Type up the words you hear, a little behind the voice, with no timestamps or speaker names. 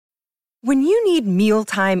When you need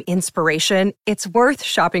mealtime inspiration, it's worth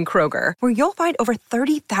shopping Kroger, where you'll find over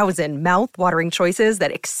 30,000 mouth-watering choices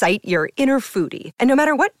that excite your inner foodie. And no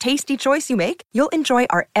matter what tasty choice you make, you'll enjoy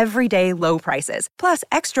our everyday low prices, plus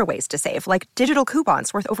extra ways to save, like digital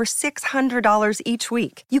coupons worth over $600 each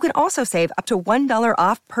week. You can also save up to $1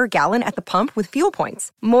 off per gallon at the pump with fuel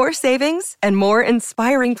points. More savings and more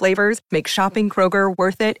inspiring flavors make shopping Kroger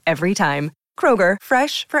worth it every time. Kroger,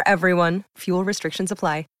 fresh for everyone. Fuel restrictions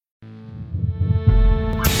apply.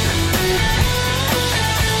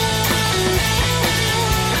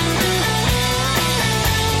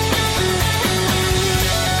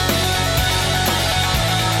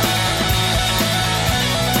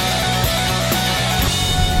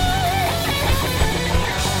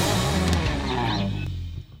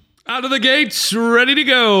 Out of the gates, ready to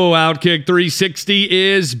go. Outkick 360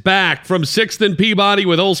 is back from 6th and Peabody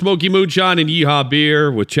with Old Smoky Moonshine and Yeehaw Beer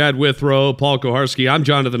with Chad Withrow, Paul Koharski. I'm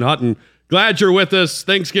Jonathan Hutton. Glad you're with us.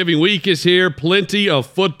 Thanksgiving week is here. Plenty of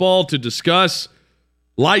football to discuss.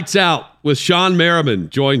 Lights out with Sean Merriman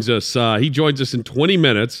joins us. He joins us in 20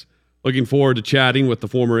 minutes. Looking forward to chatting with the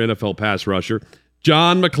former NFL pass rusher.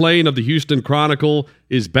 John McClain of the Houston Chronicle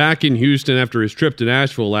is back in Houston after his trip to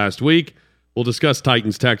Nashville last week. We'll discuss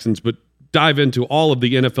Titans-Texans, but dive into all of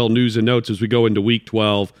the NFL news and notes as we go into Week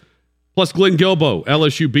 12. Plus, Glenn Guilbeau,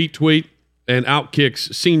 LSU beat tweet, and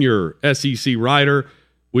Outkick's senior SEC writer.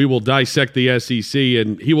 We will dissect the SEC,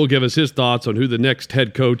 and he will give us his thoughts on who the next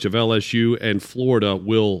head coach of LSU and Florida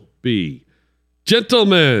will be.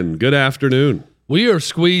 Gentlemen, good afternoon. We are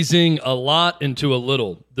squeezing a lot into a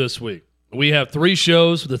little this week. We have 3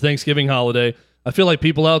 shows for the Thanksgiving holiday. I feel like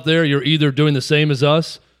people out there, you're either doing the same as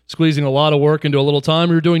us, squeezing a lot of work into a little time,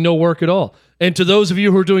 or you're doing no work at all. And to those of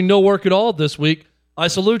you who are doing no work at all this week, I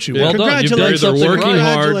salute you. Well done. You've done something working right.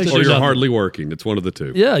 hard or you're hardly working. It's one of the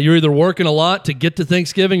two. Yeah, you're either working a lot to get to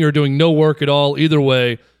Thanksgiving or doing no work at all. Either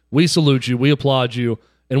way, we salute you, we applaud you,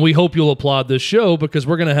 and we hope you'll applaud this show because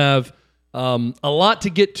we're going to have a lot to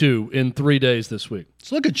get to in 3 days this week.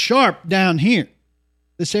 It's looking sharp down here.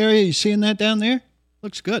 This area, you seeing that down there?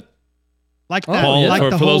 Looks good. Like that. Paul,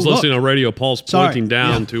 like for those listening on radio, Paul's pointing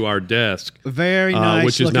down to our desk, very nice,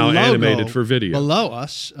 which is now animated for video below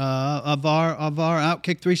us of our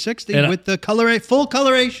Outkick 360 and with the full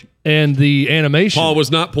coloration. And the animation. Paul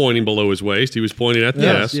was not pointing below his waist; he was pointing at the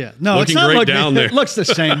desk. Yeah, no, looking it's not great down there. It looks the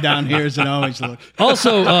same down here as it always looks.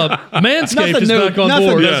 Also, Manscaped is back on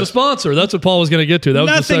board as a sponsor. That's what Paul was going to get to. That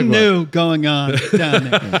was nothing new going on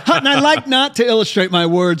down there. And I like not to illustrate my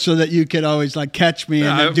words so that you could always catch me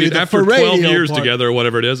and do the after 12 years part. Together or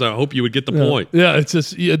whatever it is. I hope you would get the point. Yeah, it's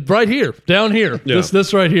just right here, down here. Yeah.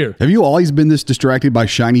 This right here. Have you always been this distracted by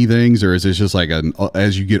shiny things, or is this just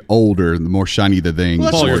as you get older, the more shiny the thing?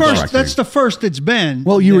 Well, that's the first it's been.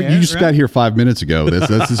 Well, you just got here 5 minutes ago. This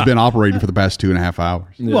has been operating for the past 2.5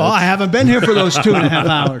 hours. Yeah, well, I haven't been here for those 2.5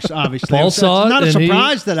 hours, obviously. Paul saw it. It's not a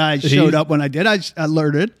surprise that I showed up when I did. I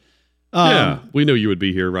alerted. Yeah, we knew you would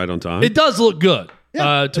be here right on time. It does look good.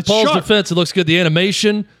 Yeah, to Paul's defense, it looks good. The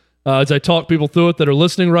animation, as I talk people through it that are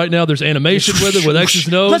listening right now, there's animation with it, with X's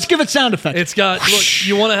and O's. Let's give it sound effects. It's got, look,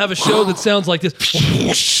 you want to have a show that sounds like this.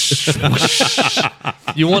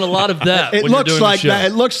 You want a lot of that when you're doing the show.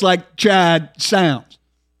 It looks like Chad sounds.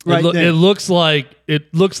 It looks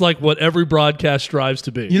like what every broadcast strives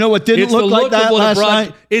to be. You know what didn't look like that last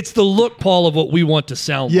night? It's the look, Paul, of what we want to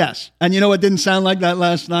sound like. Yes. And you know what didn't sound like that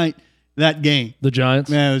last night? That game. The Giants?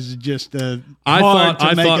 Man, it was just I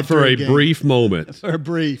thought for a brief moment. For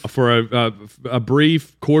a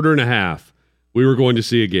brief quarter and a half, we were going to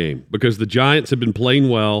see a game because the Giants had been playing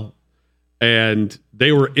well and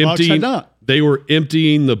they were emptying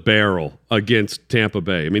the barrel against Tampa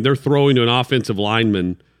Bay. I mean, they're throwing to an offensive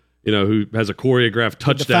lineman, who has a choreographed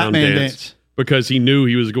touchdown dance because he knew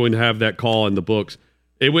he was going to have that call in the books.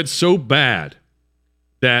 It went so bad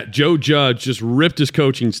that Joe Judge just ripped his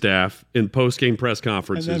coaching staff in post-game press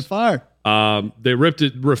conferences. And then fired. They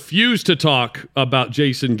refused to talk about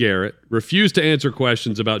Jason Garrett, refused to answer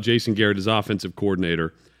questions about Jason Garrett as offensive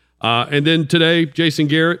coordinator. And then today, Jason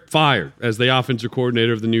Garrett fired as the offensive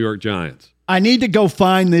coordinator of the New York Giants. I need to go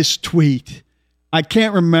find this tweet. I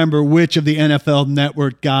can't remember which of the NFL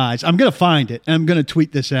Network guys. I'm going to find it, and I'm going to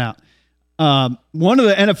tweet this out. One of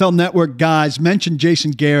the NFL Network guys mentioned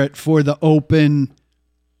Jason Garrett for the open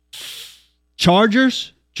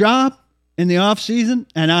Chargers job in the offseason,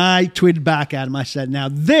 and I tweeted back at him. I said, now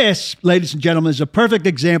this, ladies and gentlemen, is a perfect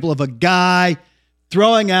example of a guy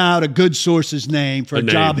throwing out a good source's name for a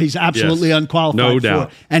job he's absolutely unqualified no for.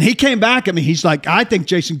 doubt. And he came back at me. He's like, I think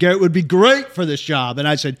Jason Garrett would be great for this job. And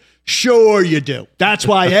I said, sure you do. That's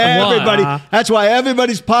why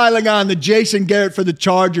everybody's piling on the Jason Garrett for the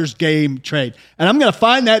Chargers game trade. And I'm going to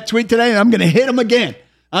find that tweet today, and I'm going to hit him again.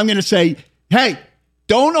 I'm going to say, hey,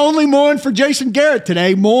 don't only mourn for Jason Garrett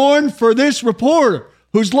today, mourn for this reporter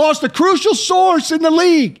who's lost a crucial source in the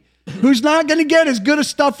league, who's not going to get as good a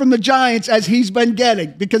stuff from the Giants as he's been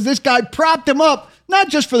getting, because this guy propped him up, not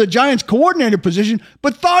just for the Giants coordinator position,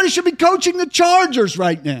 but thought he should be coaching the Chargers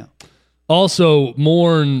right now. Also,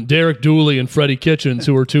 mourn Derek Dooley and Freddie Kitchens,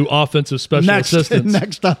 who are two offensive special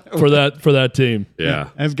assistants for that team. Yeah.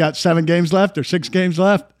 Have got 7 games left or 6 games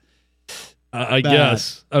left. I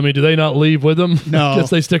guess. I mean, do they not leave with them? No. Guess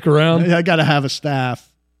they stick around? I got to have a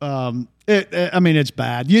staff. It's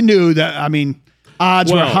bad. You knew that. I mean,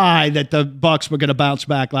 odds were high that the Bucs were going to bounce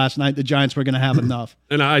back last night. The Giants were going to have enough.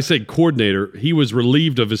 And I say coordinator, he was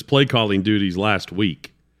relieved of his play calling duties last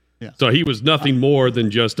week. Yeah. So he was nothing more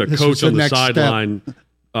than just a coach on the sideline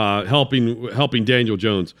helping Daniel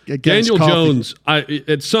Jones. Daniel Jones,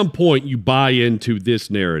 at some point you buy into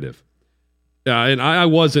this narrative. And I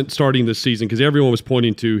wasn't starting this season because everyone was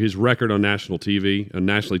pointing to his record on national TV, on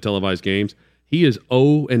nationally televised games. He is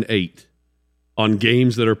 0-8 on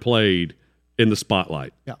games that are played in the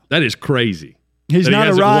spotlight. Yeah. That is crazy. He's not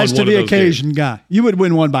a rise to the occasion guy. You would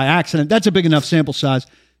win one by accident. That's a big enough sample size.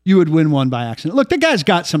 You would win one by accident. Look, the guy's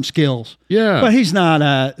got some skills. Yeah. But he's not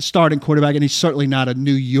a starting quarterback, and he's certainly not a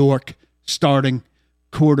New York starting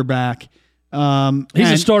quarterback.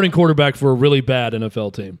 He's a starting quarterback for a really bad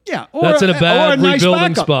NFL team. Yeah. That's in a bad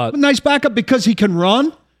rebuilding spot. A nice backup because he can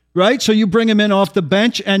run, right? So you bring him in off the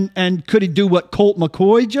bench, and could he do what Colt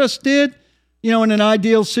McCoy just did? In an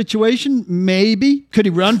ideal situation, maybe. Could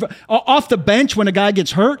he run off the bench when a guy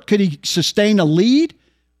gets hurt? Could he sustain a lead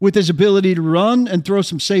with his ability to run and throw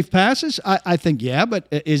some safe passes? I think, yeah, but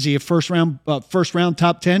is he a first round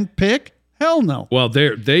top 10 pick? Hell no. Well,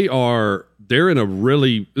 they're in a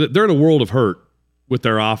world of hurt with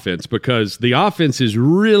their offense because the offense is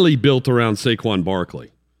really built around Saquon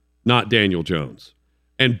Barkley, not Daniel Jones.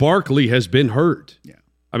 And Barkley has been hurt. Yeah.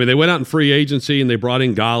 I mean, they went out in free agency and they brought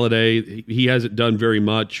in Galladay. He hasn't done very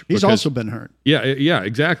much. He's also been hurt. Yeah,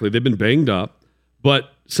 exactly. They've been banged up.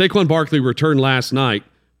 But Saquon Barkley returned last night.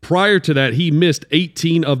 Prior to that, he missed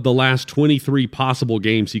 18 of the last 23 possible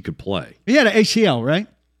games he could play. He had an ACL, right?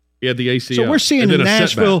 He had the ACL. So we're seeing in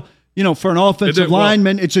Nashville, for an offensive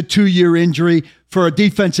lineman, it's a 2-year injury. For a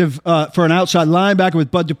defensive, for an outside linebacker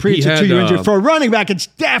with Bud Dupree, it's a 2-year injury. For a running back, it's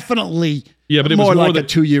definitely but it more was like a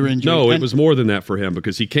 2-year injury. No, it was more than that for him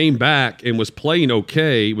because he came back and was playing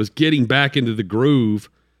okay, was getting back into the groove,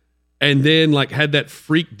 and then had that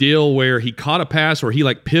freak deal where he caught a pass where he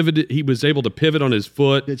pivoted. He was able to pivot on his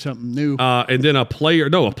foot. Did something new. And then a player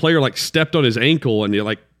stepped on his ankle and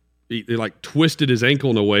he twisted his ankle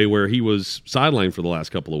in a way where he was sidelined for the last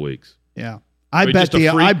couple of weeks. Yeah. I bet the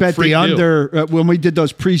under when we did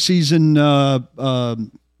those preseason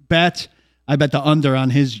bets, I bet the under on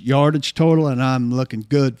his yardage total, and I'm looking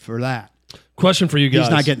good for that. Question for you guys. He's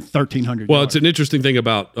not getting 1,300 Well, yards. It's an interesting thing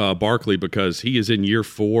about Barkley because he is in year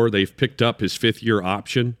 4. They've picked up his 5th-year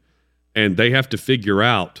option, and they have to figure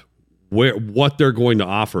out what they're going to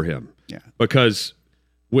offer him. Yeah. Because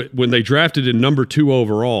when they drafted him number 2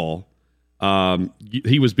 overall,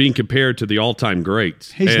 he was being compared to the all-time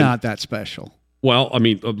greats. He's not that special. Well, I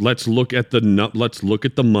mean, let's look at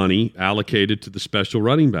the money allocated to the special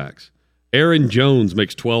running backs. Aaron Jones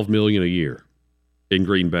makes $12 million a year in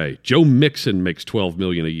Green Bay. Joe Mixon makes $12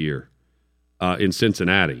 million a year in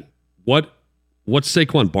Cincinnati. What's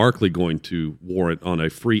Saquon Barkley going to warrant on a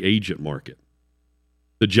free agent market?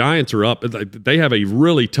 The Giants are up. They have a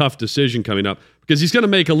really tough decision coming up because he's going to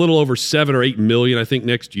make a little over $7 or $8 million, I think,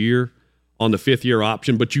 next year on the 5th-year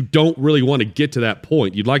option, but you don't really want to get to that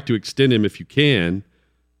point. You'd like to extend him if you can,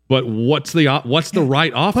 but what's the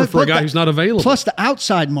right offer for a guy who's not available? Plus, the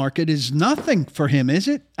outside market is nothing for him, is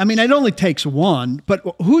it? I mean, it only takes one, but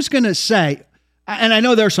who's going to say, and I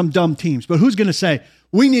know there are some dumb teams, but who's going to say,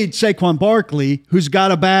 we need Saquon Barkley, who's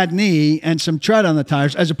got a bad knee and some tread on the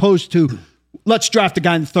tires, as opposed to, let's draft a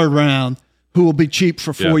guy in the 3rd round who will be cheap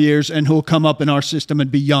for 4 years and who will come up in our system and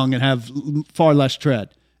be young and have far less tread.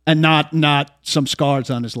 And not some scars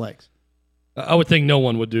on his legs. I would think no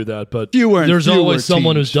one would do that, but there's always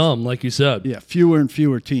someone who's dumb, like you said. Yeah, fewer and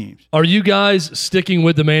fewer teams. Are you guys sticking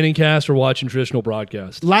with the Manning cast or watching traditional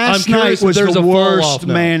broadcast? Last night was the worst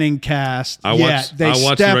Manning cast yet. They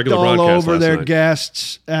stepped all over their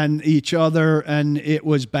guests and each other, and it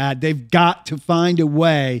was bad. They've got to find a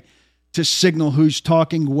way to signal who's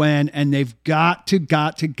talking when, and they've got to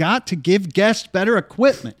give guests better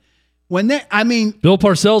equipment. Bill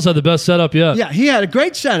Parcells had the best setup yet. Yeah, he had a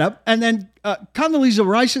great setup, and then Condoleezza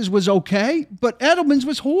Rice's was okay, but Edelman's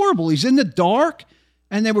was horrible. He's in the dark,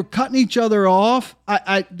 and they were cutting each other off.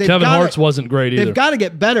 Kevin Hart's wasn't great either. They've got to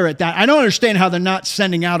get better at that. I don't understand how they're not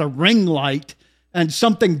sending out a ring light and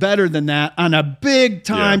something better than that on a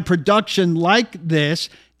big-time production like this.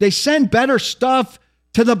 They send better stuff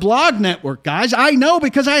to the blog network, guys. I know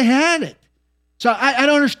because I had it. So I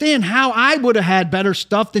don't understand how I would have had better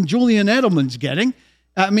stuff than Julian Edelman's getting.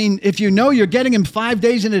 I mean, if you know you're getting him 5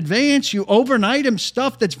 days in advance, you overnight him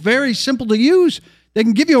stuff that's very simple to use. They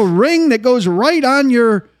can give you a ring that goes right on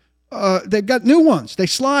your, they've got new ones. They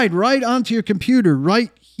slide right onto your computer right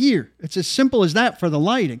here. It's as simple as that for the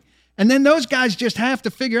lighting. And then those guys just have to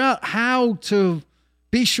figure out how to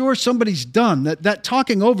be sure somebody's done. That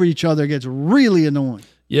talking over each other gets really annoying.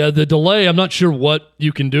 Yeah, the delay, I'm not sure what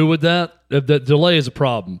you can do with that. The delay is a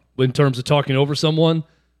problem in terms of talking over someone.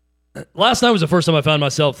 Last night was the first time I found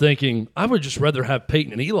myself thinking, I would just rather have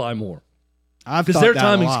Peyton and Eli more. Because their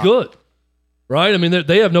timing's good, right? I mean,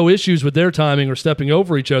 they have no issues with their timing or stepping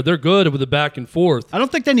over each other. They're good with the back and forth. I don't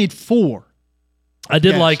think they need 4. I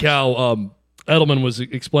did like how Edelman was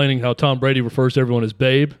explaining how Tom Brady refers to everyone as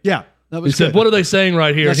babe. Yeah. He said, "What are they saying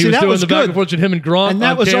right here?" Yeah, he was doing the back and forth with him and Gronk, and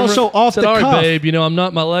that was camera. also off said, the "All right, cuff, babe. I'm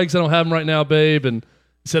not my legs. I don't have them right now, babe." And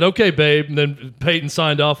he said, "Okay, babe." And then Peyton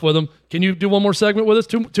signed off with him. Can you do one more segment with us?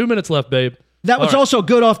 2 minutes left, babe. That was also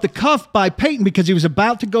good off the cuff by Peyton because he was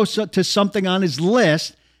about to go to something on his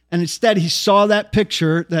list, and instead he saw that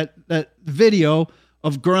picture, that video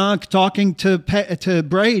of Gronk talking to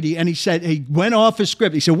Brady, and he went off his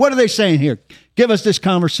script. He said, "What are they saying here? Give us this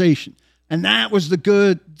conversation." And that was the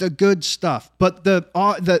good stuff. But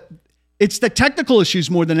it's the technical issues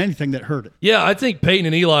more than anything that hurt it. Yeah, I think Peyton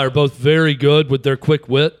and Eli are both very good with their quick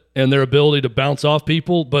wit and their ability to bounce off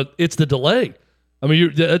people, but it's the delay. I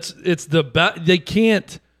mean, they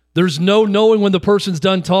can't. There's no knowing when the person's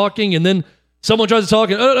done talking, and then someone tries to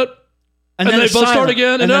talk, and then they both start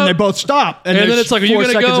again, and then they both stop, and then it's like, are you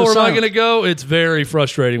going to go or am I going to go? It's very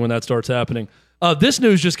frustrating when that starts happening. This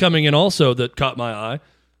news just coming in also that caught my eye.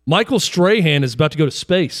 Michael Strahan is about to go to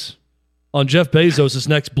space on Jeff Bezos'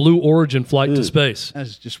 next Blue Origin flight to space.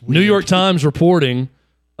 That's just weird. New York Times reporting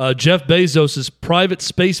Jeff Bezos' private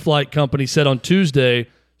spaceflight company said on Tuesday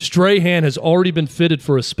Strahan has already been fitted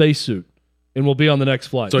for a spacesuit and will be on the next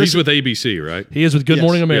flight. So he's with ABC, right? He is with Good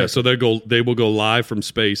Morning America. Yeah, so they will go live from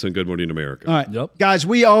space on Good Morning America. All right. Guys,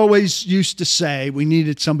 we always used to say we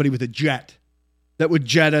needed somebody with a jet that would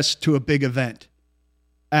jet us to a big event.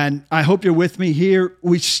 And I hope you're with me here.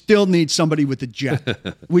 We still need somebody with a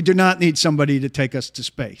jet. We do not need somebody to take us to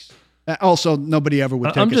space. Also, nobody ever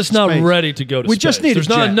would take us to space. I'm just not ready to go to space. We just need There's a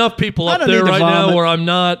jet. not enough people up there right now where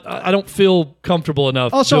I don't feel comfortable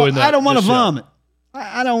enough doing that. I don't want to vomit.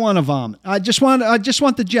 I don't want to vomit. I just want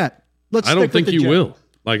the jet. I don't think you will.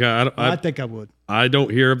 Like I think I would. I don't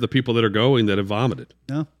hear of the people that are going that have vomited.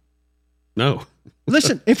 No.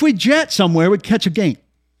 Listen, if we jet somewhere, we'd catch a game.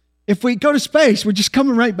 If we go to space, we're just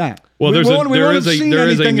coming right back. Well, there is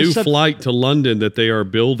a new flight to London that they are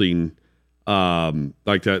building.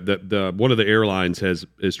 Like the one of the airlines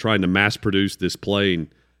is trying to mass produce this plane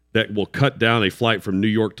that will cut down a flight from New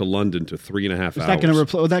York to London to 3.5 hours.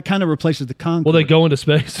 That kind of replaces the Concorde. Will they go into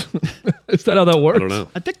space? Is that how that works? I don't know.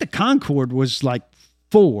 I think the Concorde was like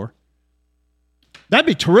 4. That'd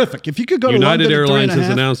be terrific. If you could go to London. United Airlines has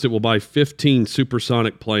announced it will buy 15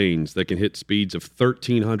 supersonic planes that can hit speeds of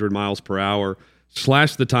 1,300 miles per hour,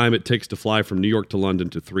 slash the time it takes to fly from New York to London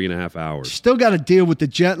to 3.5 hours. Still got to deal with the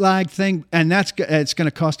jet lag thing, and it's going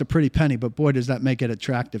to cost a pretty penny, but boy, does that make it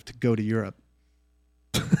attractive to go to Europe.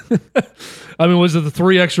 I mean, was it the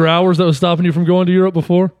 3 extra hours that was stopping you from going to Europe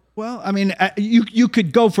before? Well, I mean, you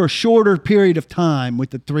could go for a shorter period of time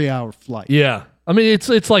with the 3-hour flight. Yeah. I mean,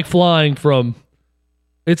 it's like flying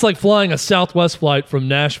a Southwest flight from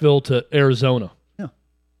Nashville to Arizona. Yeah.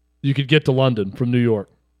 You could get to London from New York.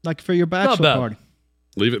 Like for your bachelor party.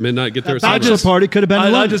 Leave at midnight, get there at bachelor party could have been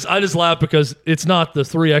in London. I just laugh because it's not the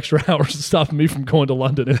 3 extra hours that's stopping me from going to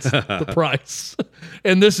London. It's the price.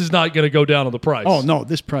 And this is not going to go down on the price. Oh, no,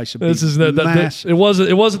 this price would be massive. It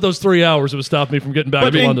wasn't those 3 hours that was stopping me from getting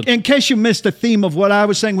back to London. In case you missed the theme of what I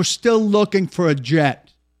was saying, we're still looking for a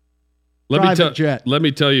jet. Jet. Let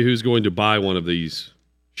me tell you who's going to buy one of these.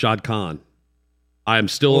 Shad Khan. I am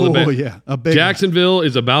still on the bet. Oh, yeah. A big Jacksonville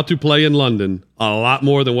is about to play in London a lot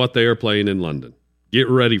more than what they are playing in London. Get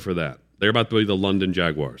ready for that. They're about to be the London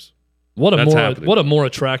Jaguars. What a more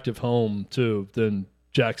attractive home, too, than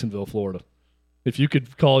Jacksonville, Florida. If you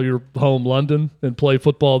could call your home London and play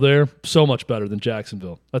football there, so much better than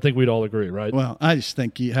Jacksonville. I think we'd all agree, right? Well, I just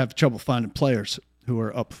think you have trouble finding players who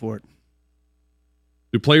are up for it.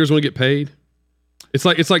 Do players want to get paid? It's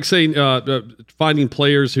like saying finding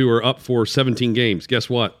players who are up for 17 games. Guess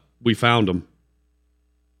what? We found them.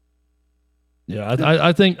 Yeah,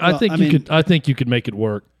 I think you could make it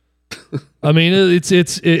work. I mean,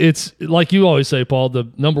 it's like you always say, Paul.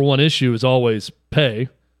 The number one issue is always pay.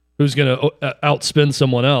 Who's going to outspend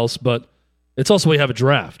someone else? But it's also we have a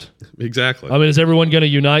draft. Exactly. I mean, is everyone going to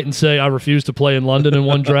unite and say I refuse to play in London in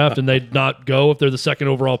one draft, and they'd not go if they're the second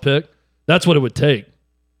overall pick? That's what it would take.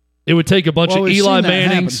 It would take a bunch of Eli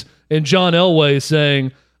Mannings and John Elway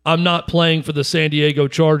saying, I'm not playing for the San Diego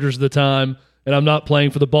Chargers at the time, and I'm not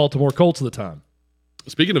playing for the Baltimore Colts at the time.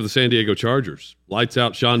 Speaking of the San Diego Chargers, lights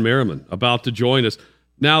out Sean Merriman about to join us.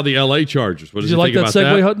 Now the LA Chargers. What does he think about that? Did you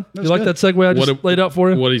like that segue, Hutton? You like that segue I just laid out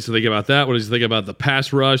for you? What does he think about that? What does he think about the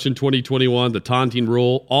pass rush in 2021, the taunting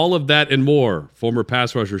rule, all of that and more? Former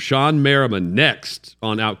pass rusher Sean Merriman next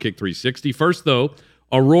on Outkick 360. First, though,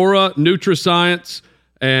 Aurora Nutrascience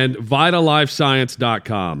and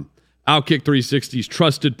VitaLifeScience.com. Outkick 360's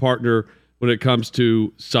trusted partner when it comes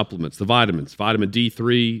to supplements, the vitamins, vitamin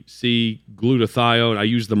D3, C, glutathione. I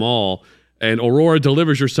use them all. And Aurora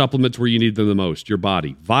delivers your supplements where you need them the most, your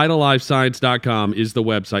body. VitaLifeScience.com is the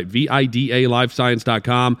website,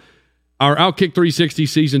 VIDALifeScience.com. Our Outkick 360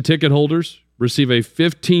 season ticket holders receive a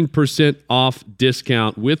 15% off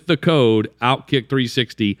discount with the code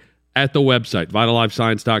Outkick360 at the website,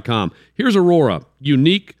 VitaLifeScience.com. Here's Aurora,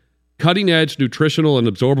 unique, cutting-edge nutritional and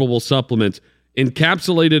absorbable supplements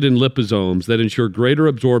encapsulated in liposomes that ensure greater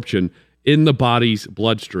absorption in the body's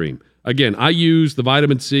bloodstream. Again, I use the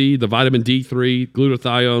vitamin C, the vitamin D3,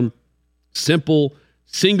 glutathione, simple,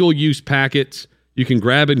 single-use packets. You can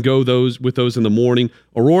grab and go with those in the morning.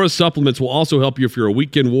 Aurora supplements will also help you if you're a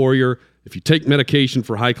weekend warrior, if you take medication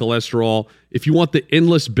for high cholesterol, if you want the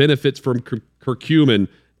endless benefits from curcumin,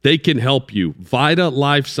 they can help you.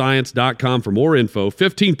 VitaLifeScience.com for more info.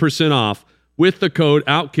 15% off with the code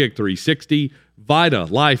OutKick360.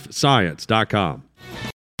 VitaLifeScience.com.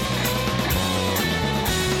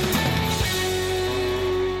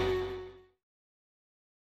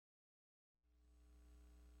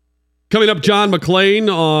 Coming up, John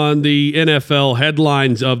McClain on the NFL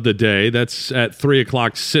headlines of the day. That's at 3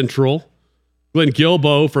 o'clock Central. Glenn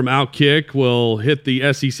Guilbeau from Outkick will hit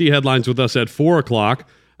the SEC headlines with us at 4 o'clock.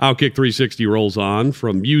 Outkick 360 rolls on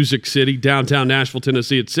from Music City, downtown Nashville,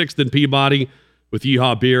 Tennessee at 6th and Peabody with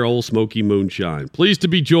Yeehaw Beer, Old Smoky Moonshine. Pleased to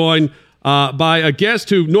be joined by a guest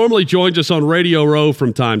who normally joins us on Radio Row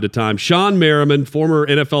from time to time, Sean Merriman, former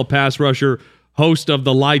NFL pass rusher, host of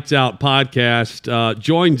the Lights Out podcast,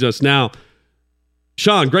 joins us now.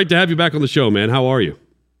 Sean, great to have you back on the show, man. How are you?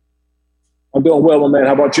 I'm doing well, my man.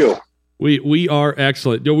 How about you? We are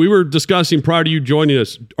excellent. We were discussing prior to you joining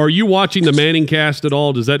us. Are you watching the Manning cast at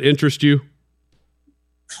all? Does that interest you?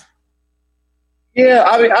 Yeah,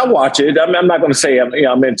 I mean, I watch it. I mean, I'm not going to say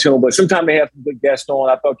I'm in tune, but sometimes they have some good guests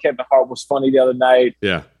on. I thought Kevin Hart was funny the other night.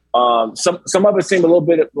 Yeah. Some of it seemed a little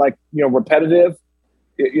bit like repetitive.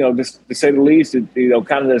 Just to say the least,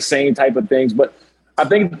 kind of the same type of things. But I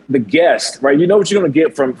think the guest, right? You know what you're going to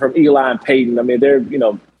get from Eli and Peyton. I mean,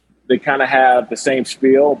 they kind of have the same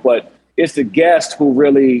spiel, but it's the guest who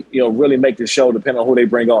really make the show, depending on who they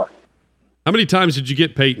bring on. How many times did you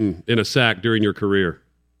get Peyton in a sack during your career?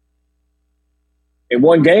 In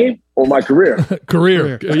one game or my career?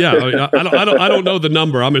 Career. Yeah, I don't know the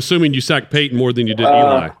number. I'm assuming you sacked Peyton more than you did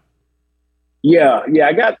Eli. Yeah.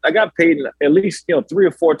 I got Peyton at least 3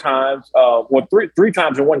 or 4 times. Three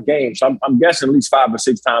times in one game. So I'm guessing at least 5 or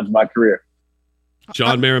 6 times in my career.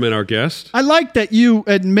 John Merriman, our guest. I like that you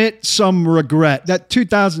admit some regret. That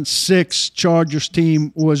 2006 Chargers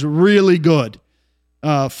team was really good,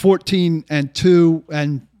 14-2,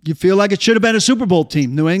 and you feel like it should have been a Super Bowl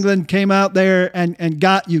team. New England came out there and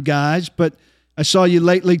got you guys, but I saw you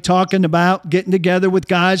lately talking about getting together with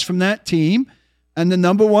guys from that team. And the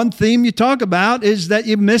number one theme you talk about is that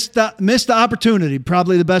you missed the opportunity,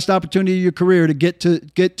 probably the best opportunity of your career to get to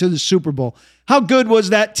the Super Bowl. How good was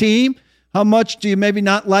that team? How much do you maybe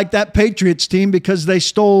not like that Patriots team because they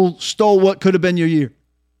stole what could have been your year?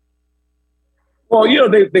 Well,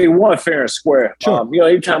 they won fair and square. Sure.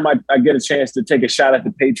 Anytime I get a chance to take a shot at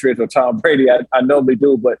the Patriots or Tom Brady, I normally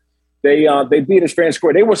do, but they beat us fair and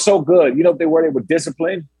square. They were so good. They were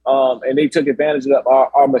disciplined, and they took advantage of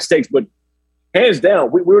our mistakes. But hands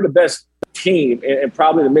down, we were the best team in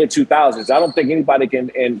probably the mid-2000s. I don't think anybody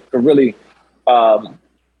can really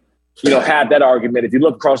have that argument. If you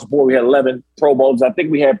look across the board, we had 11 Pro Bowls. I think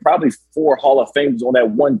we had probably 4 Hall of Famers on that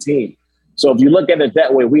one team. So if you look at it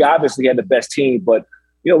that way, we obviously had the best team, but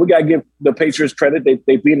we got to give the Patriots credit.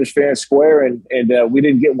 They beat us fair and square, and we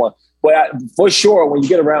didn't get one. But for sure, when you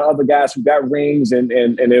get around other guys who got rings and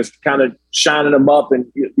they're kind of shining them up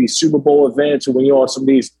in these Super Bowl events, or when you're on some of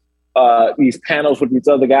these panels with these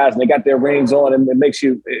other guys and they got their rings on, and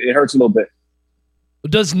it hurts a little bit.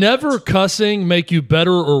 Does never cussing make you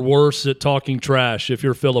better or worse at talking trash if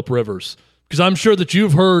you're Phillip Rivers? Because I'm sure that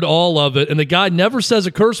you've heard all of it, and the guy never says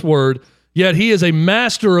a curse word, yet he is a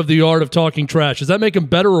master of the art of talking trash. Does that make him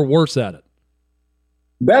better or worse at it?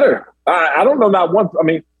 Better. I don't know, not one. I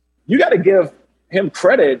mean, you got to give him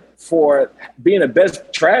credit for being the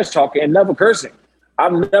best trash talker and never cursing.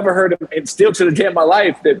 I've never heard him, and still to the day of my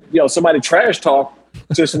life, that somebody trash talk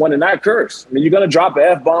to someone and not curse. I mean, you're going to drop an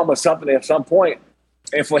F-bomb or something at some point.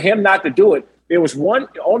 And for him not to do it, there was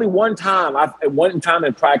only one time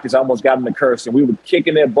in practice I almost got him to curse, and we were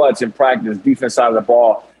kicking their butts in practice, defense side of the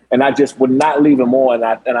ball, and I just would not leave him on.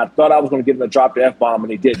 And I thought I was going to get him to drop the F-bomb,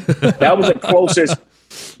 and he didn't. That was the closest.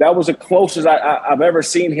 That was the closest I've ever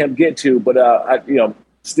seen him get to, but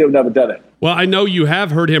still never done it. Well, I know you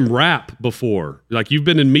have heard him rap before. Like, you've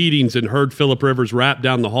been in meetings and heard Phillip Rivers rap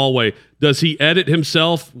down the hallway. Does he edit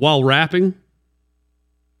himself while rapping?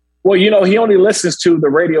 Well, he only listens to the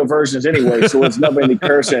radio versions anyway, so it's never any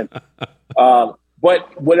cursing.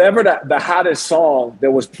 But whatever the hottest song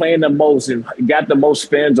that was playing the most and got the most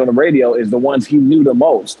spins on the radio is the ones he knew the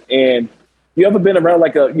most. And you ever been around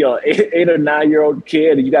like a 8 or 9 year old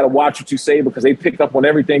kid and you got to watch what you say because they pick up on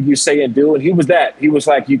everything you say and do? And he was that. He was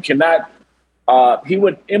like, you cannot. He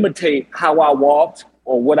would imitate how I walked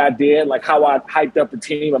or what I did, like how I hyped up the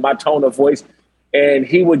team and my tone of voice. And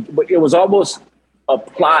but it was almost a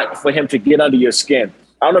plot for him to get under your skin.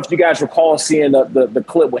 I don't know if you guys recall seeing the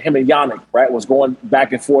clip with him and Yannick, right, was going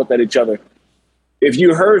back and forth at each other. If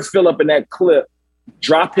you heard Phillip in that clip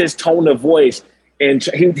drop his tone of voice, and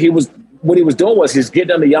he was what he was doing was he's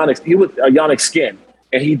getting under Yannick's skin,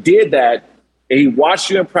 and he did that. And he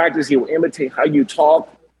watched you in practice. He will imitate how you talk,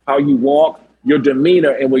 how you walk, your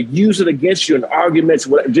demeanor, and will use it against you in arguments.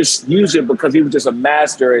 Just use it because he was just a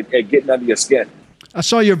master at getting under your skin. I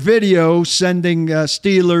saw your video sending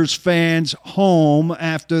Steelers fans home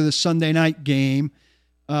after the Sunday night game,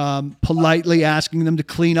 politely asking them to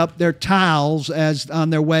clean up their towels as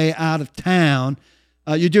on their way out of town.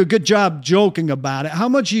 You do a good job joking about it. How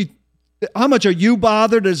much are you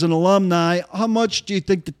bothered as an alumni? How much do you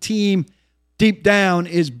think the team deep down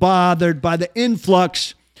is bothered by the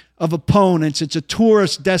influx of opponents? It's a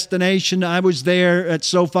tourist destination. I was there at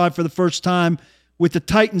SoFi for the first time with the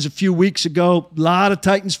Titans a few weeks ago. A lot of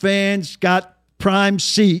Titans fans got prime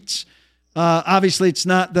seats. Obviously, it's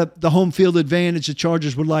not the home field advantage the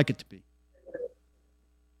Chargers would like it to be.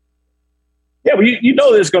 Yeah, well, you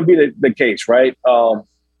know this is going to be the case, right?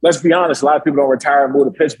 Let's be honest. A lot of people don't retire and move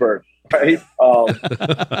to Pittsburgh, right?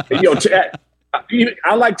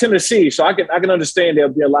 I like Tennessee, so I can understand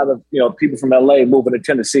there'll be a lot of people from LA moving to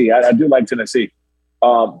Tennessee. I do like Tennessee.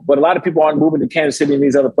 But a lot of people aren't moving to Kansas City and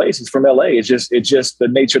these other places from LA. It's just the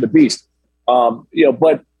nature of the beast.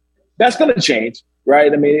 But that's going to change,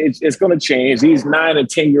 right? I mean, it's going to change. These 9 and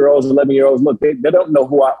 10-year-olds, 11-year-olds, look, they don't know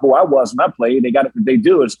who I was when I played. They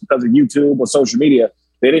do. It's because of YouTube or social media.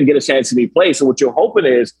 They didn't get a chance to be played. So what you're hoping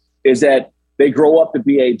is that they grow up to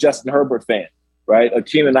be a Justin Herbert fan, right? A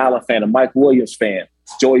Keenan Allen fan, a Mike Williams fan,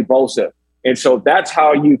 Joey Bosa. And so that's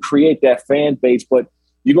how you create that fan base. But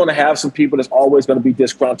you're going to have some people that's always going to be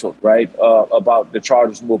disgruntled, right, about the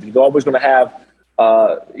Chargers move. You're always going to have,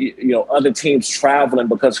 other teams traveling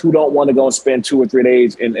because who don't want to go and spend 2 or 3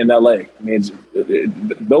 days in LA? I mean,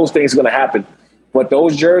 those things are going to happen. But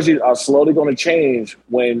those jerseys are slowly going to change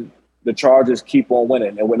when the Chargers keep on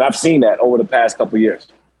winning. And when I've seen that over the past couple of years.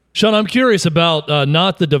 Sean, I'm curious about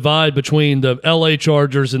not the divide between the LA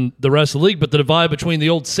Chargers and the rest of the league, but the divide between the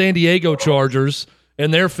old San Diego Chargers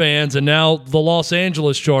and their fans, and now the Los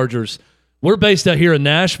Angeles Chargers. We're based out here in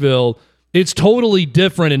Nashville. It's totally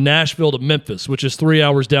different in Nashville to Memphis, which is 3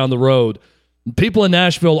 hours down the road. People in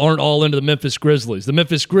Nashville aren't all into the Memphis Grizzlies. The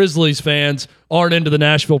Memphis Grizzlies fans aren't into the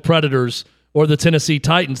Nashville Predators or the Tennessee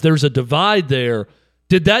Titans. There's a divide there.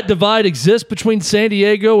 Did that divide exist between San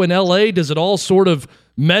Diego and LA? Does it all sort of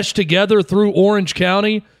mesh together through Orange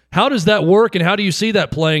County? How does that work, and how do you see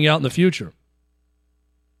that playing out in the future?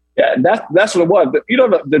 Yeah, that's what it was. But,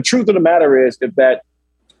 the truth of the matter is that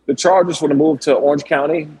the Chargers would have moved to Orange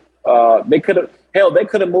County. They could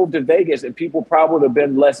have moved to Vegas, and people probably would have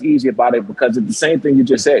been less easy about it because it's the same thing you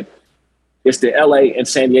just said. It's the LA and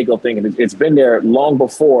San Diego thing, and it's been there long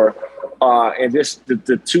before. And just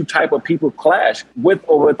the two type of people clash with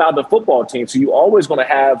or without the football team. So you're always going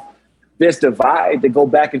to have this divide to go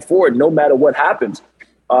back and forth no matter what happens.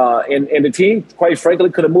 And the team, quite frankly,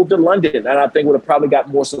 could have moved to London, and I think would have probably got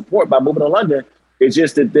more support by moving to London. It's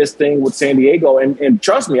just that this thing with San Diego, and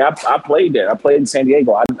trust me, I played there. I played in San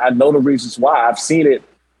Diego. I know the reasons why. I've seen it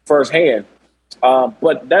firsthand.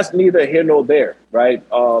 But that's neither here nor there, right?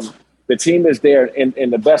 The team is there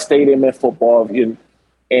in the best stadium in football.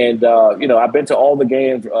 And I've been to all the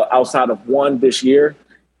games outside of one this year.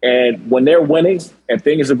 And when they're winning and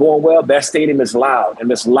things are going well, that stadium is loud.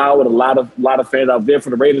 And it's loud with a lot of fans out there for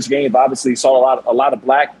the Raiders game. Obviously, saw a lot of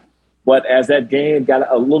black. But as that game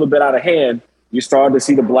got a little bit out of hand, you started to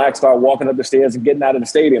see the blacks start walking up the stairs and getting out of the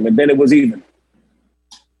stadium. And then it was even.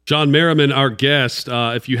 John Merriman, our guest.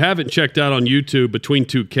 If you haven't checked out on YouTube Between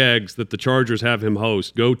Two Kegs that the Chargers have him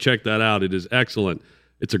host, go check that out. It is excellent.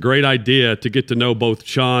 It's a great idea to get to know both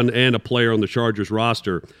Sean and a player on the Chargers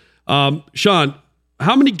roster. Sean,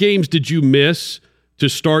 how many games did you miss to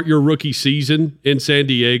start your rookie season in San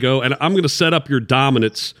Diego? And I'm going to set up your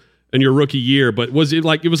dominance in your rookie year, but was it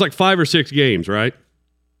like 5 or 6 games, right?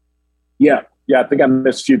 Yeah, I think I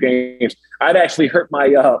missed a few games. I'd actually hurt my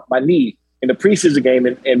knee in the preseason game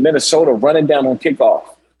in Minnesota running down on kickoff.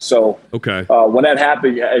 So okay, when that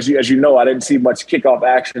happened, as you know, I didn't see much kickoff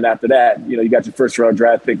action after that. You got your first round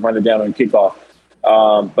draft pick running down on kickoff.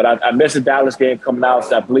 But I missed the Dallas game coming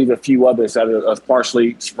out. I believe a few others had a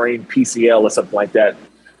partially sprained PCL or something like that.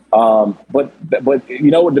 But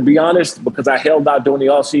to be honest, because I held out during the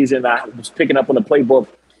offseason, I was picking up on the playbook.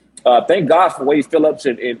 Thank God for Wade Phillips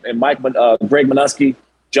and Greg Minuski,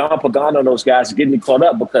 John Pagano, and those guys getting me caught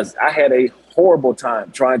up, because I had a horrible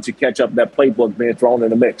time trying to catch up that playbook being thrown in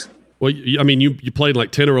the mix. Well, I mean, you played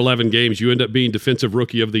like 10 or 11 games. You end up being Defensive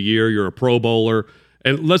Rookie of the Year. You're a Pro Bowler.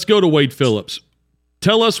 And let's go to Wade Phillips.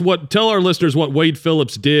 Tell our listeners what Wade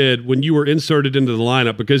Phillips did when you were inserted into the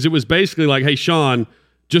lineup, because it was basically like, hey, Sean,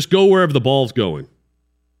 just go wherever the ball's going.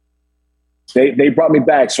 They brought me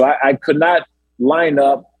back. So I could not line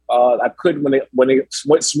up. I couldn't when they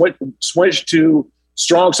switched to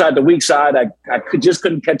strong side to weak side. I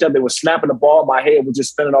couldn't catch up. They were snapping the ball. My head was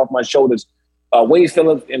just spinning off my shoulders. Wade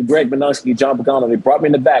Phillips and Greg Minuski, John Pagano, they brought me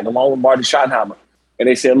in the back along with Marty Schottenheimer. And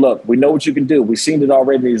they said, look, we know what you can do. We've seen it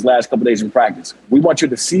already in these last couple of days in practice. We want you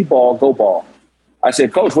to see ball, go ball. I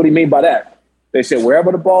said, Coach, what do you mean by that? They said,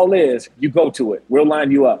 wherever the ball is, you go to it. We'll line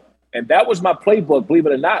you up. And that was my playbook, believe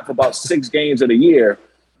it or not, for about 6 games of the year.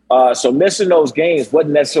 So missing those games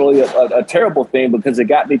wasn't necessarily a terrible thing, because it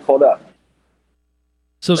got me caught up.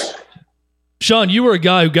 So, Sean, you were a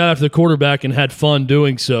guy who got after the quarterback and had fun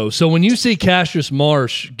doing so. So when you see Cassius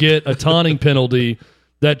Marsh get a taunting penalty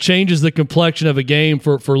that changes the complexion of a game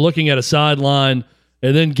for looking at a sideline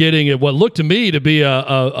and then getting what looked to me to be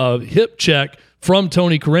a hip check from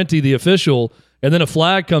Tony Corrente, the official, and then a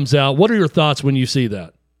flag comes out, what are your thoughts when you see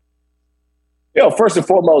that? First and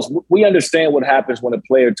foremost, we understand what happens when a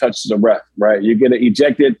player touches a ref, right? You get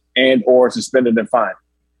ejected and or suspended and fined.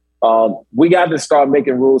 We got to start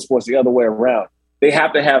making rules for us the other way around. They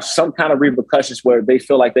have to have some kind of repercussions where they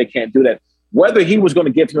feel like they can't do that. Whether he was going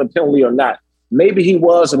to give him a penalty or not, maybe he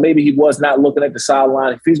was, or maybe he was not looking at the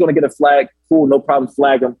sideline. If he's going to get a flag, cool, no problem,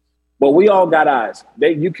 flag him. But we all got eyes.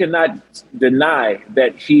 You cannot deny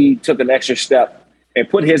that he took an extra step and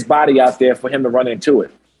put his body out there for him to run into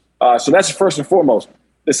it. So that's first and foremost.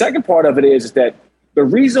 The second part of it is that the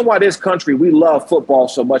reason why this country, we love football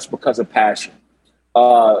so much because of passion.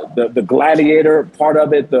 The gladiator part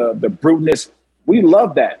of it, the bruteness, we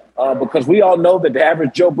love that because we all know that the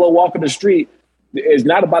average Joe Blow walking the street is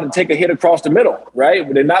not about to take a hit across the middle,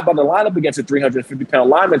 right? They're not about to line up against a 350-pound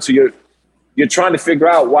lineman. So you're trying to figure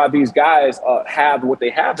out why these guys have what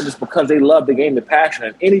they have, and it's because they love the game, the passion.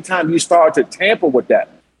 And anytime you start to tamper with that,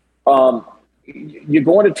 you're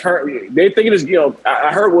going to turn. They think it is.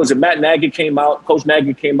 I heard was it Matt Nagy came out, Coach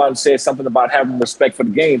Nagy came out and said something about having respect for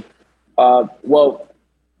the game. Well,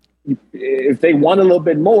 if they want a little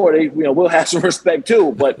bit more, we'll have some respect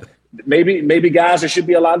too. But maybe guys that should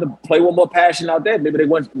be allowed to play with more passion out there. Maybe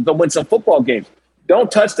they'll win some football games.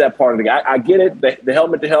 Don't touch that part of the game. I get it. The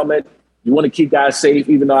helmet to helmet. You want to keep guys safe,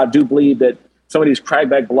 even though I do believe that some of these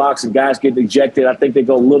crackback blocks and guys get ejected. I think they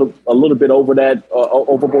go a little bit over that,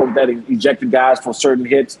 overboard that ejected guys for certain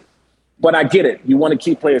hits. But I get it. You want to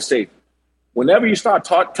keep players safe. Whenever you start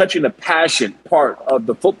touching the passion part of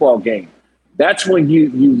the football game, that's when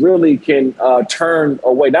you really can turn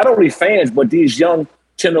away not only fans, but these young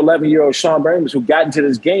 10 or 11-year-old Sean Bermans who got into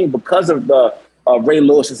this game because of the Ray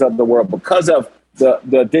Lewis's of the world, because of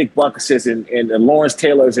the Dick Buckuses and Lawrence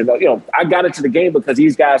Taylors. And, I got into the game because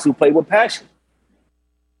these guys who play with passion.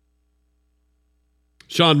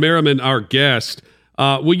 Sean Merriman, our guest.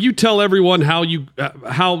 Will you tell everyone how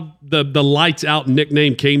the Lights Out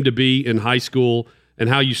nickname came to be in high school and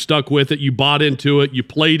how you stuck with it? You bought into it. You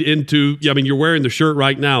played into. I mean, you're wearing the shirt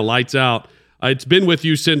right now, Lights Out. It's been with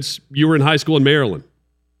you since you were in high school in Maryland.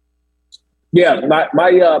 Yeah,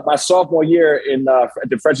 my sophomore year at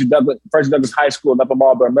the Frederick Douglass High School in Upper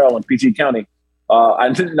Marlboro, Maryland, PG County, I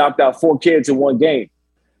knocked out 4 kids in one game.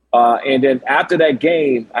 And then after that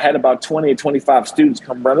game, I had about 20 or 25 students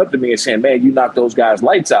come run up to me and saying, "Man, you knocked those guys'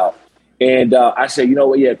 lights out." And I said, "You know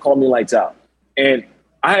what? Yeah, call me Lights Out." And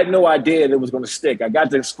I had no idea that it was going to stick. I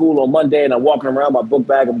got to school on Monday and I'm walking around my book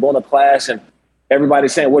bag. I'm going to class and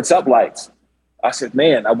everybody's saying, "What's up, Lights?" I said,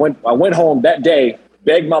 "Man, I went home that day,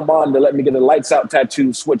 begged my mom to let me get a Lights Out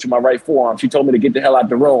tattoo switch on my right forearm. She told me to get the hell out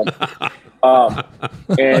the room."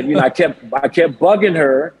 And I kept bugging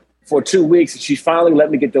her for 2 weeks. And she finally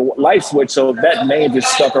let me get the light switch. So that name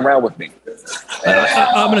just stuck around with me.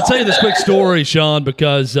 I'm going to tell you this quick story, Sean,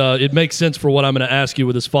 because it makes sense for what I'm going to ask you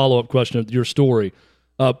with this follow-up question of your story.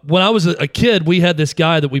 When I was a kid, we had this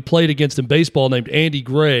guy that we played against in baseball named Andy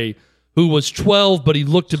Gray, who was 12, but he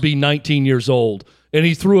looked to be 19 years old. And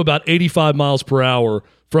he threw about 85 miles per hour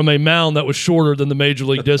from a mound that was shorter than the major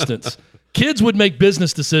league distance. Kids would make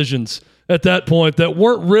business decisions at that point that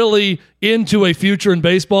weren't really into a future in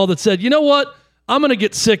baseball that said, "You know what? I'm going to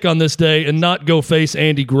get sick on this day and not go face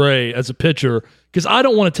Andy Gray as a pitcher because I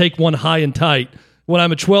don't want to take one high and tight when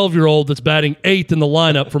I'm a 12-year-old that's batting 8th in the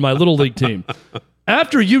lineup for my little league team."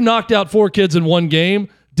 After you knocked out 4 kids in one game,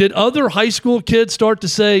 did other high school kids start to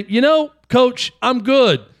say, "You know, Coach, I'm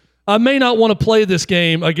good. I may not want to play this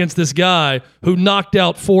game against this guy who knocked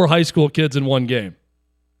out 4 high school kids in one game"?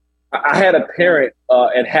 I had a parent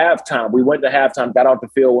at halftime. We went to halftime, got out the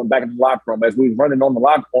field, went back in the locker room. As we were running on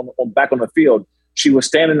the back on the field, she was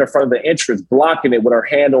standing in front of the entrance, blocking it with her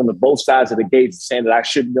hand on both sides of the gates, saying that I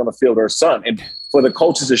shouldn't be on the field with her son. And for the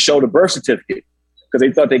coaches to show the birth certificate, because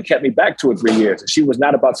they thought they kept me back 2 or 3 years. And she was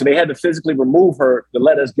not about, so they had to physically remove her to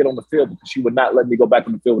let us get on the field because she would not let me go back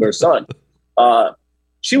on the field with her son.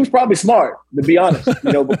 She was probably smart, to be honest,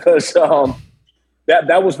 because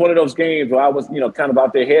that was one of those games where I was, kind of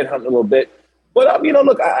out there headhunting a little bit. But,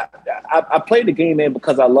 look, I played the game, man,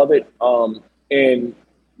 because I love it. And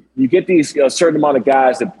you get these certain amount of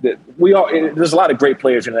guys that there's a lot of great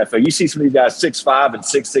players in the NFL. You see some of these guys 6'5" and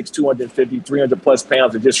 6'6", 250, 300-plus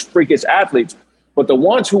pounds, and just freakish athletes. But the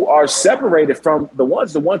ones who are separated from the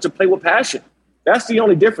ones that play with passion, that's the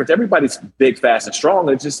only difference. Everybody's big, fast, and strong.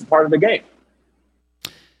 It's just a part of the game.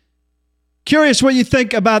 Curious what you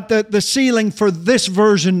think about the ceiling for this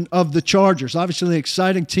version of the Chargers. Obviously, an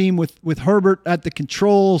exciting team with Herbert at the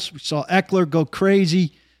controls. We saw Eckler go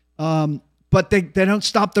crazy, but they don't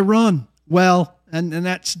stop the run well, and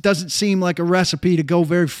that doesn't seem like a recipe to go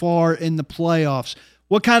very far in the playoffs.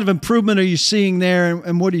 What kind of improvement are you seeing there,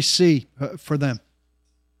 and what do you see for them?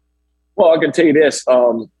 Well, I can tell you this.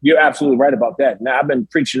 You're absolutely right about that. Now, I've been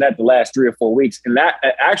preaching that the last 3 or 4 weeks, and that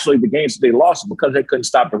actually the games that they lost because they couldn't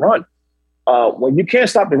stop the run. When you can't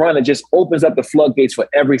stop the run, it just opens up the floodgates for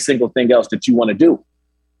every single thing else that you want to do.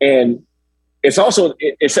 And it's also,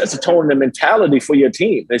 it sets a tone and a mentality for your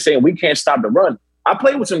team. They're saying, we can't stop the run. I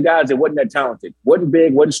played with some guys that wasn't that talented, wasn't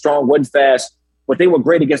big, wasn't strong, wasn't fast, but they were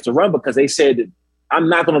great against the run because they said, I'm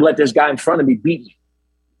not going to let this guy in front of me beat me.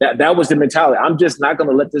 That was the mentality. I'm just not going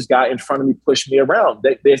to let this guy in front of me push me around.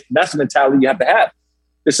 That's the mentality you have to have.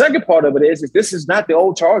 The second part of it is this is not the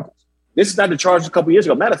old Chargers. This is not the Chargers a couple years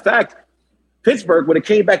ago. Matter of fact, Pittsburgh would have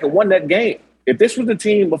came back and won that game. If this was the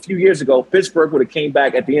team a few years ago, Pittsburgh would have came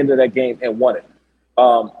back at the end of that game and won it.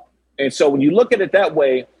 And so when you look at it that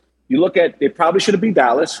way, you look at they probably should have beat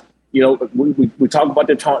Dallas. We talk about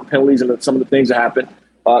the taunt penalties and some of the things that happened.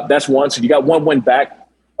 That's one. So you got one win back.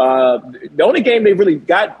 The only game they really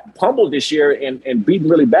got pummeled this year and beaten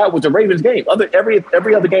really bad was the Ravens game.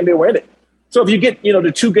 Every other game they were in it. So if you get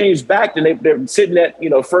the 2 games back, then they're sitting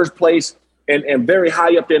at first place and very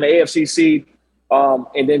high up there in the AFC seed.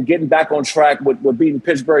 And then getting back on track with beating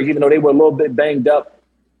Pittsburgh, even though they were a little bit banged up,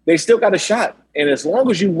 they still got a shot. And as long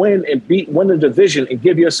as you win the division and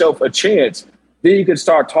give yourself a chance, then you can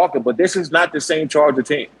start talking. But this is not the same Charger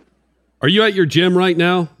team. Are you at your gym right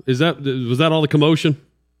now? Was that all the commotion?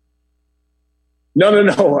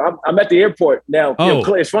 No. I'm at the airport now. Oh.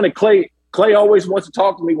 Clay, it's funny. Clay always wants to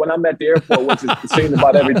talk to me when I'm at the airport, which is the same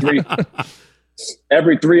about every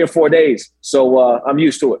 3 or 4 days. So I'm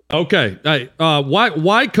used to it. Okay. Hey,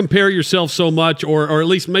 why compare yourself so much, or at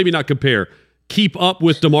least maybe not compare, keep up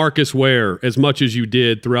with DeMarcus Ware as much as you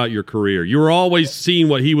did throughout your career? You were always seeing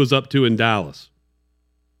what he was up to in Dallas.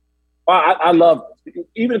 I love,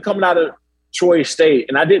 even coming out of Troy State,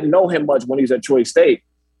 and I didn't know him much when he was at Troy State,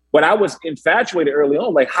 But I was infatuated early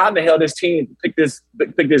on. Like, how in the hell this team picked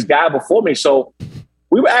this guy before me? So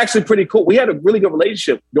we were actually pretty cool. We had a really good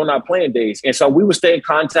relationship during our playing days. And so we would stay in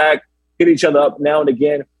contact, hit each other up now and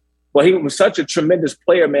again. But he was such a tremendous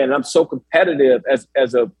player, man. And I'm so competitive as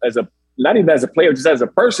a not even as a player, just as a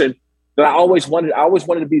person, that I always wanted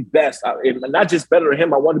to be best. Not just better than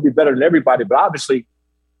him, I wanted to be better than everybody. But obviously,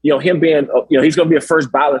 him being, he's going to be a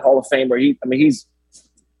first ballot Hall of Famer. He's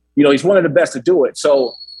one of the best to do it.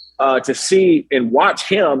 So to see and watch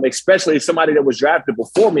him, especially somebody that was drafted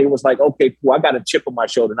before me, it was like, okay, cool, I got a chip on my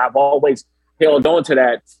shoulder. And I've always held on to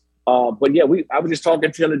that. But yeah, I was just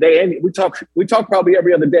talking to him today, and we talk probably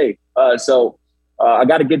every other day. So I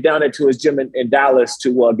got to get down there to his gym in Dallas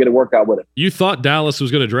to get a workout with him. You thought Dallas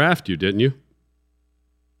was going to draft you, didn't you?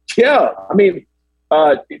 Yeah. I mean,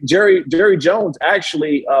 Jerry Jones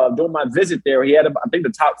actually, during my visit there, he had, I think,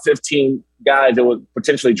 the top 15 guys that were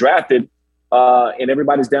potentially drafted. And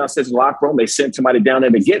everybody's downstairs in the locker room. They sent somebody down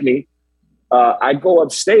there to get me. I go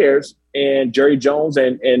upstairs, and Jerry Jones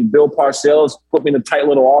and Bill Parcells put me in a tight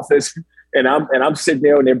little office, and I'm sitting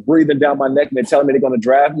there, and they're breathing down my neck, and they're telling me they're going to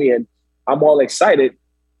draft me, and I'm all excited.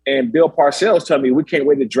 And Bill Parcells told me, we can't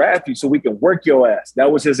wait to draft you so we can work your ass.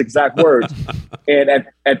 That was his exact words. And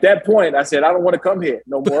at that point, I said, I don't want to come here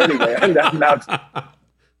no more anyway.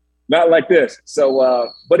 Not like this.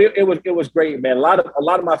 So, but it was great, man. A lot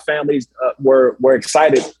of my families were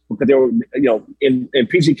excited because they were, in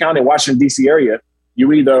PG County, Washington D.C. area.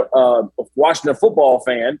 You either a Washington football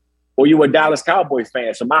fan or you were a Dallas Cowboys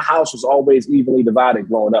fan. So my house was always evenly divided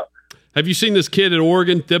growing up. Have you seen this kid at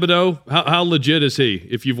Oregon, Thibodeau? How legit is he?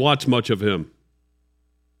 If you've watched much of him?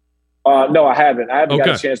 No, I haven't. I haven't got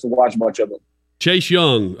a chance to watch much of him. Chase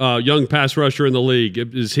Young, young pass rusher in the league.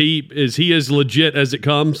 Is he as legit as it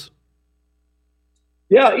comes?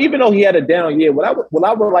 Yeah, even though he had a down year, what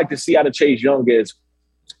I would like to see out of Chase Young is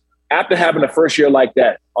after having a first year like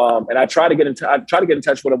that, and I try to get in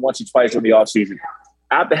touch with him once or twice in the offseason.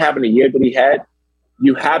 After having the year that he had,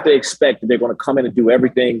 you have to expect that they're going to come in and do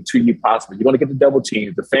everything to you possible. You're going to get the double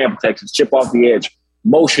teams, the fan protections, chip off the edge,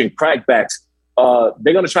 motion, crackbacks.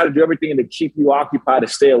 They're going to try to do everything to keep you occupied, to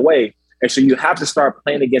stay away. And so you have to start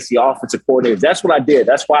playing against the offensive coordinators. That's what I did.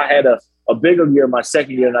 That's why I had a bigger year my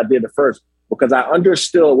second year than I did the first, because I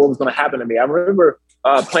understood what was going to happen to me. I remember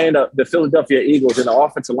playing the Philadelphia Eagles, and the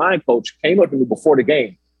offensive line coach came up to me before the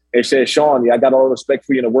game and said, Sean, I got all the respect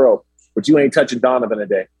for you in the world, but you ain't touching Donovan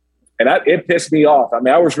today. And it pissed me off. I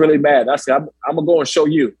mean, I was really mad. I said, I'm going to go and show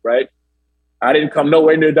you, right? I didn't come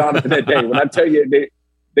nowhere near Donovan that day. When I tell you,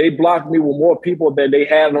 they blocked me with more people than they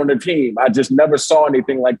had on their team. I just never saw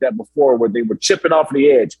anything like that before, where they were chipping off the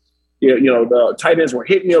edge. The tight ends were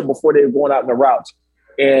hitting you before they were going out in the routes.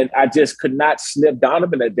 And I just could not snip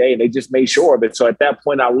Donovan that day, and they just made sure of it. So at that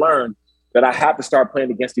point, I learned that I have to start playing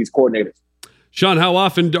against these coordinators. Sean, how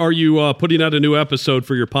often are you putting out a new episode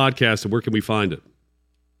for your podcast, and where can we find it?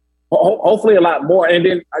 Hopefully a lot more. And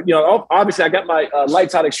then, obviously I got my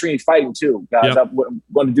Lights Out Extreme Fighting too, guys. Yep. I'm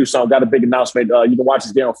going to do something. Got a big announcement. You can watch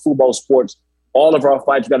us there on Fubo Sports. All of our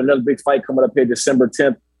fights. We got another big fight coming up here December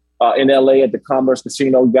 10th in LA at the Commerce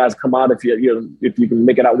Casino. You guys come out if you can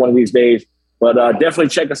make it out one of these days. But definitely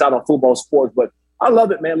check us out on Fubo Sports. But I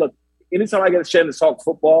love it, man. Look, anytime I get a chance to talk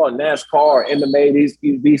football and NASCAR,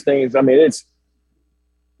 MMA, these things, I mean, it's,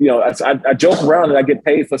 I joke around and I get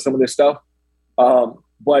paid for some of this stuff.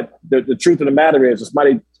 But the truth of the matter is, if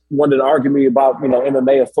somebody wanted to argue me about,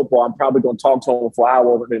 MMA or football, I'm probably going to talk to them for an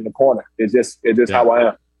hour over in the corner. It's just how I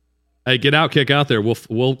am. Hey, get Outkick out there.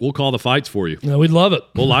 We'll call the fights for you. Yeah, we'd love it.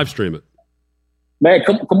 We'll live stream it. Man,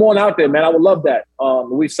 come on out there, man. I would love that.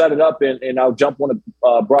 We set it up and I'll jump on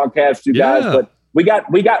the broadcast to you guys. But we got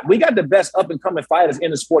the best up and coming fighters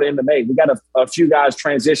in the sport of MMA. We got a few guys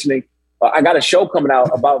transitioning. I got a show coming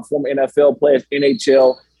out about former NFL players,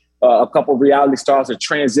 NHL. A couple of reality stars are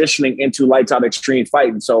transitioning into Lights Out Extreme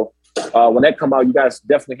Fighting. So when that come out, you guys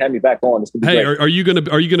definitely have me back on. Hey, are you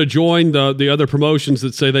gonna join the other promotions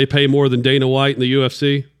that say they pay more than Dana White in the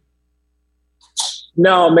UFC?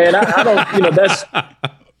 No, man, I don't. That's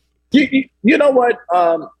you know what?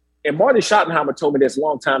 And Marty Schottenheimer told me this a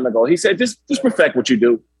long time ago. He said, just perfect what you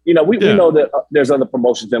do. We know that there's other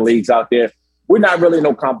promotions and leagues out there. We're not really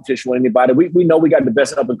no competition with anybody. We know we got the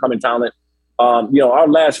best up and coming talent. Our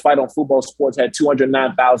last fight on Fubo Sports had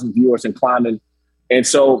 209,000 viewers and climbing. And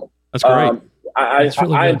so that's great.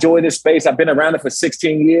 I enjoy this space. I've been around it for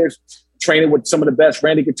 16 years, training with some of the best,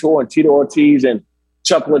 Randy Couture and Tito Ortiz and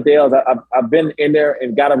Chuck Liddell. I've been in there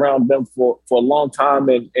and got around them for a long time.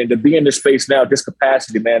 And to be in this space now, this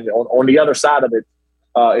capacity, man, on the other side of it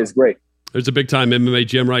is great. There's a big-time MMA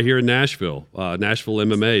gym right here in Nashville, Nashville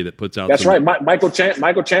MMA, that puts out. That's right. Michael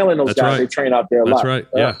Chandler and those guys, they train out there a lot. That's right,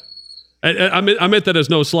 yeah. I meant that as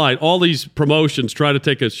no slight. All these promotions try to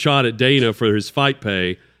take a shot at Dana for his fight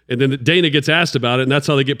pay, and then Dana gets asked about it, and that's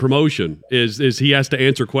how they get promotion, is he has to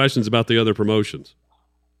answer questions about the other promotions.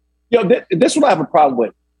 This is what I have a problem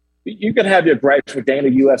with. You can have your gripes with Dana,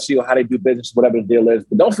 UFC, or how they do business, whatever the deal is,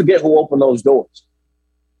 but don't forget who opened those doors.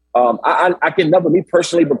 I can never, me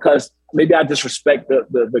personally, because maybe I disrespect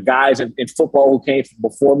the guys in football who came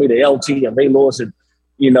before me, the LT and Ray Lewis and,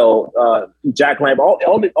 Jack Lamb,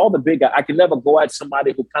 all the big guys. I can never go at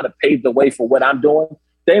somebody who kind of paved the way for what I'm doing.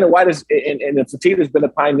 Dana White and Fertitta has been a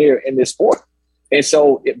pioneer in this sport. And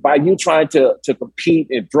so by you trying to compete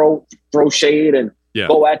and throw shade and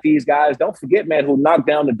go at these guys, don't forget, man, who knocked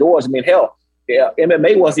down the doors. I mean, hell,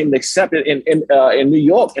 MMA wasn't even accepted in New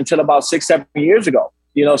York until about 6-7 years ago.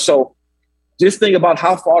 So just think about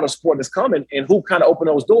how far the sport is coming and who kind of opened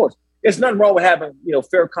those doors. There's nothing wrong with having,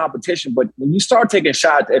 fair competition, but when you start taking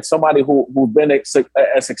shots at somebody who's been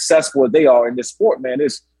as successful as they are in this sport, man,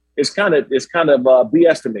 it's kind of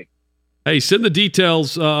BS to me. Hey, send the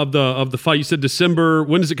details of the fight. You said December.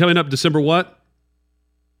 When is it coming up? December what?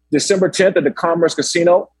 December 10th at the Commerce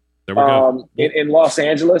Casino. There we go. In Los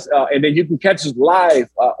Angeles. And then you can catch us live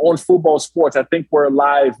on Fubo Sports. I think we're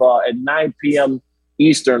live at 9 p.m.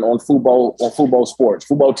 Eastern on Fubo Sports,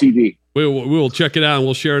 Fubo TV. We will check it out and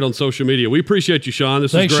we'll share it on social media. We appreciate you, Sean.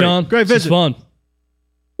 Thanks, was great. Sean. Great visit. This was fun.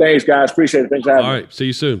 Thanks, guys. Appreciate it. Thanks for having me. All right. See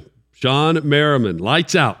you soon. Sean Merriman,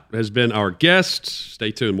 Lights Out, has been our guest.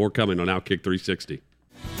 Stay tuned. More coming on Outkick 360.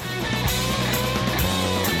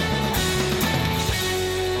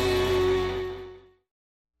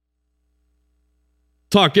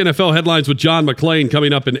 Talk NFL headlines with John McClain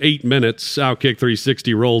coming up in 8 minutes. Outkick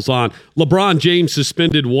 360 rolls on. LeBron James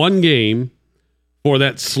suspended 1 game for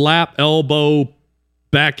that slap elbow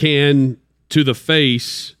backhand to the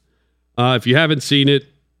face. If you haven't seen it,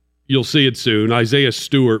 you'll see it soon. Isaiah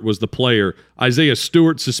Stewart was the player. Isaiah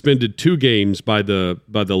Stewart suspended 2 games by the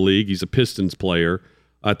league. He's a Pistons player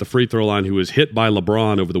at the free throw line who was hit by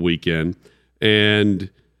LeBron over the weekend. And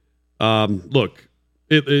look,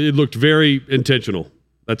 it looked very intentional.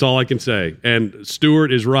 That's all I can say. And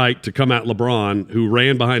Stewart is right to come at LeBron, who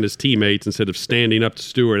ran behind his teammates instead of standing up to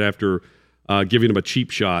Stewart after giving him a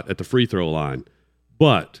cheap shot at the free throw line.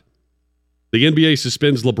 But the NBA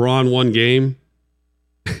suspends LeBron 1 game,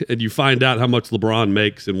 and you find out how much LeBron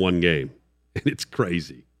makes in 1 game. And it's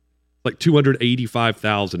crazy. Like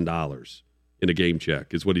 $285,000 in a game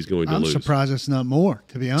check is what he's going to lose. I'm surprised it's not more,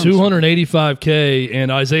 to be honest. $285K,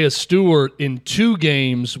 and Isaiah Stewart in 2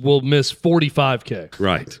 games will miss $45K.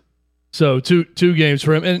 Right. So two games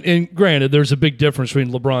for him. And granted, there's a big difference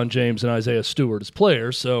between LeBron James and Isaiah Stewart as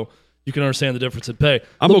players, so you can understand the difference in pay.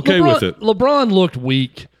 I'm okay with it. LeBron looked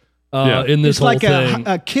weak in this whole thing. It's like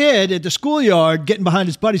a kid at the schoolyard getting behind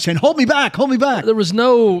his buddy saying, hold me back, hold me back. There was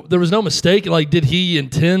no mistake. Like, did he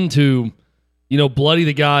intend to bloody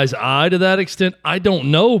the guy's eye to that extent? I don't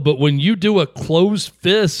know. But when you do a closed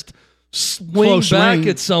fist swing back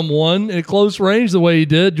at someone at close range the way he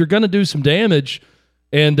did, you're going to do some damage.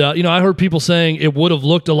 And, I heard people saying it would have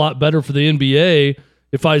looked a lot better for the NBA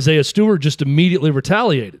if Isaiah Stewart just immediately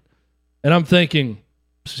retaliated. And I'm thinking,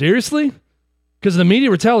 seriously? Because the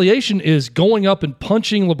immediate retaliation is going up and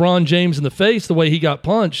punching LeBron James in the face the way he got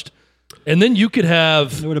punched. And then you could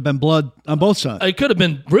have... There would have been blood on both sides. It could have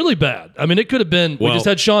been really bad. I mean, it could have been... we just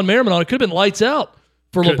had Sean Merriman on. It could have been lights out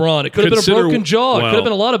for LeBron. It could have been a broken jaw. It could have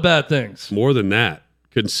been a lot of bad things. More than that,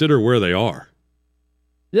 consider where they are.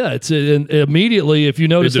 Yeah, it's immediately, if you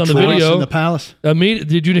noticed on the video... in the Palace.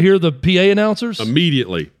 Did you hear the PA announcers?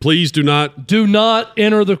 Immediately. Please do not... Do not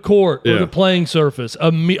enter the court or the playing surface.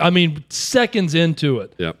 Seconds into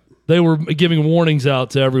it. Yep. They were giving warnings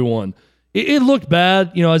out to everyone. It looked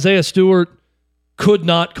bad. Isaiah Stewart could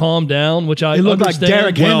not calm down, which I understand. It looked like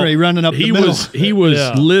Derrick Henry running up the middle. He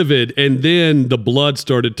was livid, and then the blood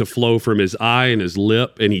started to flow from his eye and his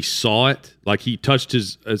lip, and he saw it. Like, he touched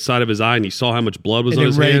his side of his eye, and he saw how much blood was on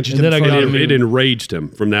his hand. And then it enraged him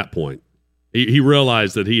from that point. He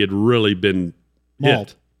realized that he had really been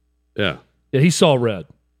hit. Yeah. Yeah, he saw red,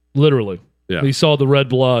 literally. Yeah. He saw the red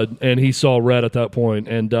blood, and he saw red at that point,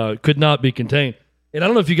 and could not be contained. And I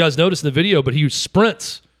don't know if you guys noticed in the video, but he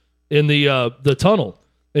sprints in the tunnel.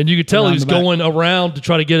 And you could tell he was going around to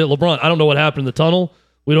try to get at LeBron. I don't know what happened in the tunnel.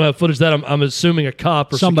 We don't have footage of that. I'm assuming a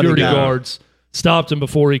cop or security guards stopped him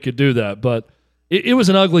before he could do that. But it was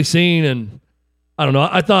an ugly scene, and I don't know.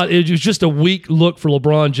 I thought it was just a weak look for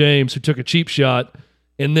LeBron James, who took a cheap shot.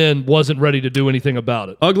 and then wasn't ready to do anything about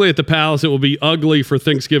it. Ugly at the Palace. It will be ugly for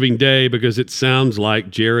Thanksgiving Day because it sounds like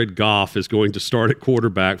Jared Goff is going to start at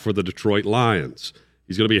quarterback for the Detroit Lions.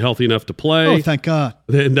 He's going to be healthy enough to play. Oh, thank God.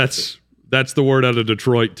 And that's the word out of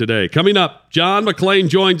Detroit today. Coming up, John McClain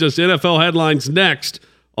joins us. NFL headlines next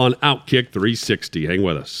on Outkick 360. Hang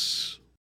with us.